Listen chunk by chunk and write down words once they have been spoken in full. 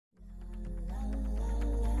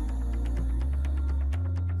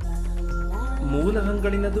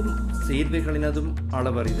மூலகங்களினதும் சேர்வைகளினதும்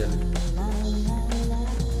அளவறிதல்.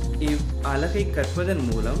 இவ் அலகை கற்பதன்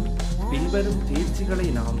மூலம் பின்வரும் தேர்ச்சிகளை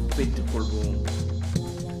நாம் பெற்றுக்கொள்வோம்.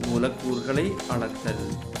 மூலக்கூறுகளை அளத்தல்.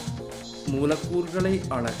 மூலக்கூறுகளை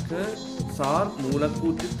அளக்க சார்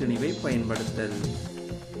மூலக்கூற்று திணிவை பயன்படுத்தல்.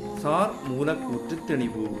 சார் மூலக்கூற்று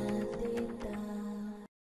திணிவு.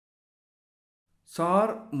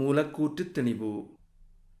 சார் மூலக்கூற்று திணிவு.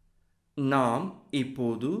 நாம்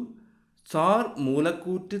இப்போது சார்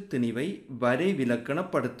மூலக்கூற்று திணிவை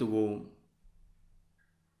வரைவிலக்கணப்படுத்துவோம்.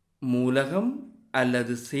 மூலகம்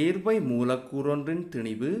அல்லது சேர்வை மூலக்கூறொன்றின்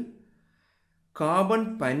திணிவு கார்பன்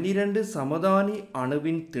 12 சமதானி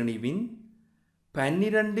அணுவின் திணிவின்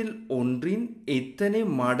 12இல் ஒன்றின் எத்தனை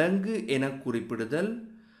மடங்கு என குறிப்பிடுதல்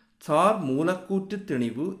சார் மூலக்கூற்று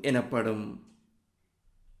திணிவு எனப்படும்.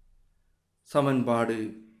 சமன்பாடு.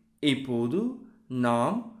 இப்போது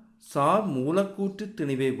நாம் சார் மூலக்கூற்று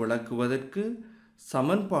திணிவை விளக்குவதற்கு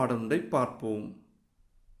சமன்பாடொன்றை பார்ப்போம்.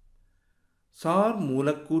 சார்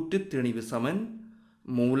மூலக்கூற்று திணிவு சமன்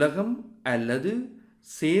மூலகம் அல்லது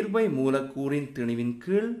சேர்வை மூலக்கூறின் திணிவின்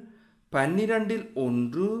கீழ் 12இல்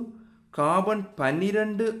ஒன்று கார்பன்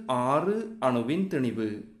 12 6 அணுவின் திணிவு.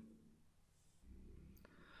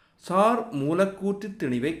 சார் மூலக்கூற்று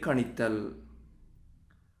திணிவை கணித்தல்.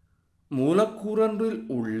 மூலக்கூறொன்றில்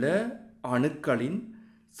உள்ள அணுக்களின்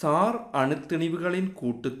சார் அணுத்திணிவுகளின்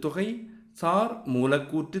கூட்டுத்தொகை சார்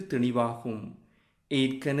மூலக்கூற்று திணிவாகும்.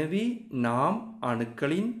 ஏற்கனவே நாம்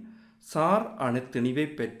அணுக்களின் சார் அணுத்திணிவை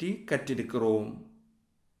பற்றி கற்றிருக்கிறோம்.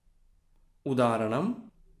 உதாரணம்: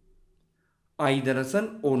 ஐதரசன்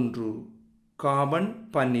 1 கார்பன்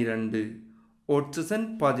 12 ஆக்சிஜன்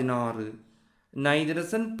 16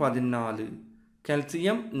 நைட்ரசன் 14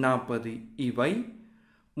 கால்சியம் 40 இவை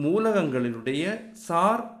மூலகங்களுடைய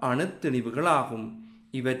சார் அணுத்திணிவுகளாகும்.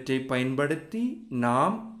 இவற்றை பயன்படுத்தி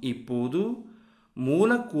நாம் இப்போது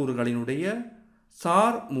மூலக்கூறுகளினுடைய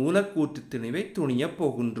சார் மூலக்கூற்று திணிவை துணியப்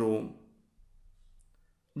போகின்றோம்.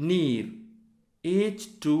 நீர்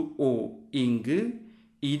H2O. இங்கு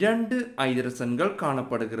 2 ஐதரசன்கள்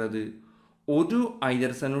காணப்படுகிறது. ஒரு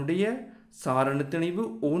ஐதரசனுடைய சாரண திணிவு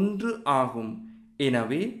 1 ஆகும்.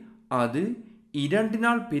 எனவே அது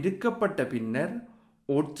 2 பெருக்கப்பட்ட பின்னர்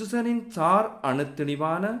ஆக்சிஜனின் சார்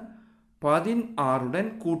அணுத்திணிவான 16உடன்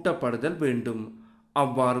கூட்டப்படுதல் வேண்டும்.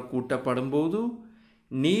 அவ்வாறு கூட்டப்படும் போது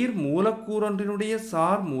நீர் மூலக்கூறொன்றினுடைய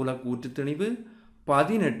சார் மூலக்கூற்று திணிவு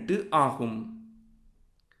 18 ஆகும்.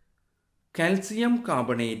 Calcium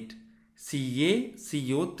carbonate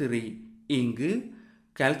CaCO3. இங்கு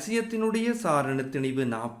கால்சியத்தினுடைய சாரண திணிவு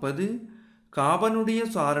 40, கார்பனுடைய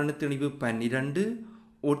சாரண திணிவு 12,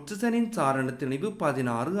 ஆக்சிஜனின் சாரண திணிவு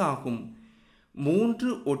 16 ஆகும்.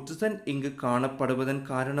 3 ஆக்சிஜன் இங்கு காணப்படுவதன்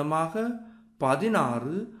காரணமாக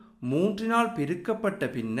 16 3 பெருக்கப்பட்ட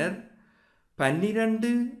பின்னர்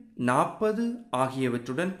 12 40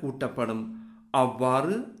 ஆகியவற்றுடன் கூட்டப்படும்.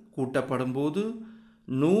 அவ்வாறு கூட்டப்படும் போது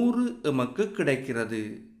 100 எமக்கு கிடைக்கிறது.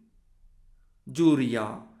 ஜூரியா.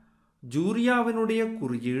 ஜூரியாவினுடைய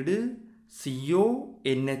குறியீடு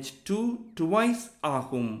CONH2 twice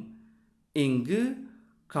ஆகும். இங்கு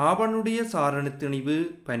கார்பனுடைய சாரண திணிவு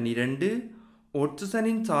 12,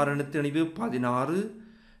 ஆக்சிஜனின் சாரண திணிவு 16,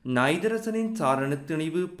 நைட்ரசனின் சாரண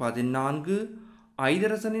திணிவு 14,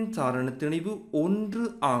 ஐதரசனின் சாரண திணிவு 1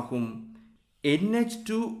 ஆகும்.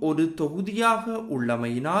 NH2 ஒரு தொகுதியாக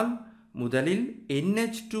உள்ளமையினால் முதலில்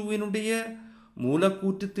NH2வினுடைய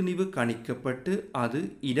மூலக்கூற்று திணிவு கணிக்கப்பட்டு அது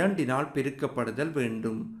 2 பெருக்கப்படுதல்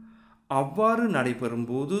வேண்டும். அவ்வாறு நடைபெறும்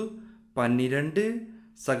போது 12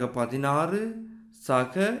 சக 16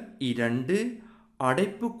 சக 2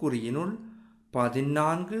 அடைப்புக்குறியினுள்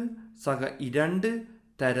 14 சக 2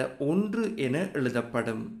 தர 1 என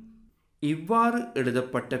எழுதப்படும். இவ்வாறு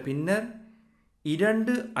எழுதப்பட்ட பின்னர்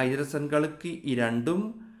 2 ஐதரசன்களுக்கு 2ம்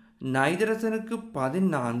நைட்ரசனுக்கு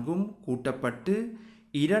 14ம் கூட்டப்பட்டு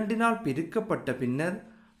 2 பெருக்கப்பட்ட பின்னர்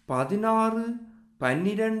 16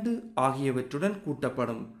 12 ஆகியவற்றுடன்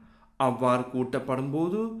கூட்டப்படும். அவ்வாறு கூட்டப்படும்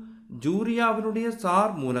போது ஜூரியாவினுடைய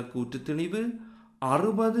சார் மூலக்கூற்று திணிவு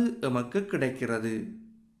 60 எமக்கு கிடைக்கிறது.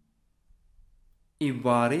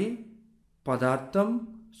 இவ்வாறே பதார்த்தம்,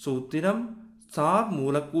 சூத்திரம், சார்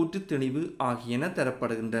மூலக்கூற்று திணிவு ஆகியன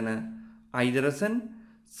தரப்படுகின்றன. ஐதரசன்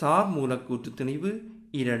சார் மூலக்கூற்று திணிவு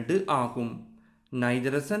 2 ஆகும்.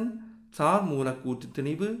 நைட்ரசன் சார் மூலக்கூற்று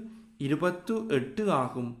திணிவு 28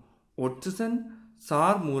 ஆகும். ஆக்சிஜன்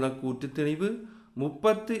சார் மூலக்கூற்று திணிவு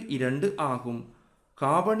 32 ஆகும்.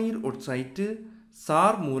 கார்பனீர் ஆக்சைடு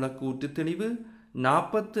சார் மூலக்கூற்று திணிவு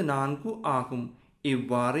 44 ஆகும்.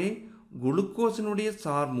 இவ்வாறே குளுக்கோசினுடைய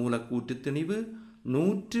சார் மூலக்கூற்று திணிவு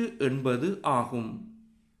 180 ஆகும்.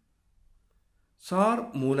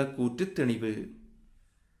 சார் மூலக்கூற்று திணிவு.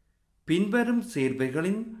 பின்வரும்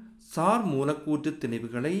சேர்வைகளின் சார் மூலக்கூற்று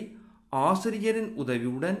திணிவுகளை ஆசிரியரின்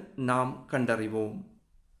உதவியுடன் நாம் கண்டறிவோம்.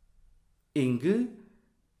 இங்கு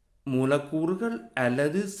மூலக்கூறுகள்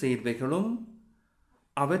அல்லது சேர்வைகளும்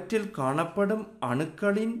அவற்றில் காணப்படும்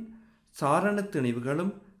அணுக்களின் சாரண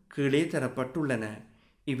திணிவுகளும் கீழே தரப்பட்டுள்ளன.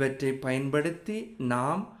 இவற்றை பயன்படுத்தி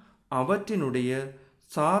நாம் அவற்றினுடைய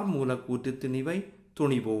சார் மூலக்கூற்று திணிவை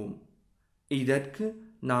துணிவோம். இதற்கு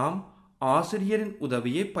நாம் ஆசிரியரின்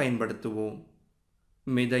உதவியை பயன்படுத்துவோம்.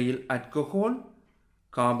 Methyl alcohol,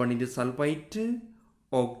 கார்பனீடு sulphide,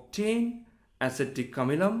 octane, acetic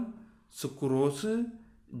அமிலம், சுக்குரோசு,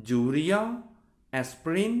 ஜூரியா,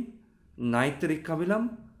 ஆஸ்பிரின், நைட்ரிக்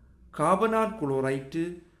அமிலம், கார்பனால்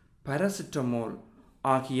குளோரைட்டு, பாராசிட்டமோல்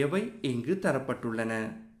ஆகியவை இங்கு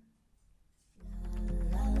தரப்பட்டுள்ளன.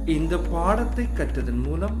 இந்த பாடத்தை கற்றதன்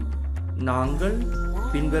மூலம் நாங்கள்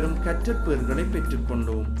பின்வரும் கற்றற்பேறுகளை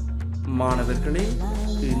பெற்றுக்கொண்டோம். மாணவர்களே,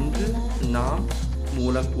 இன்று நாம்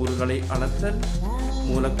மூலக்கூறுகளை அளத்தல்,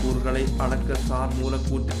 மூலக்கூறுகளை அளக்க சார்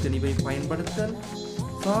மூலக்கூற்று திணிவை பயன்படுத்தல்,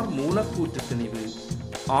 சார் மூலக்கூற்று திணிவு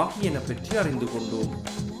ஆகியன பற்றி அறிந்து கொண்டோம்.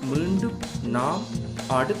 மீண்டும் நாம்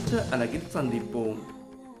அடுத்த அலகில் சந்திப்போம்.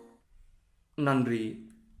 நன்றி.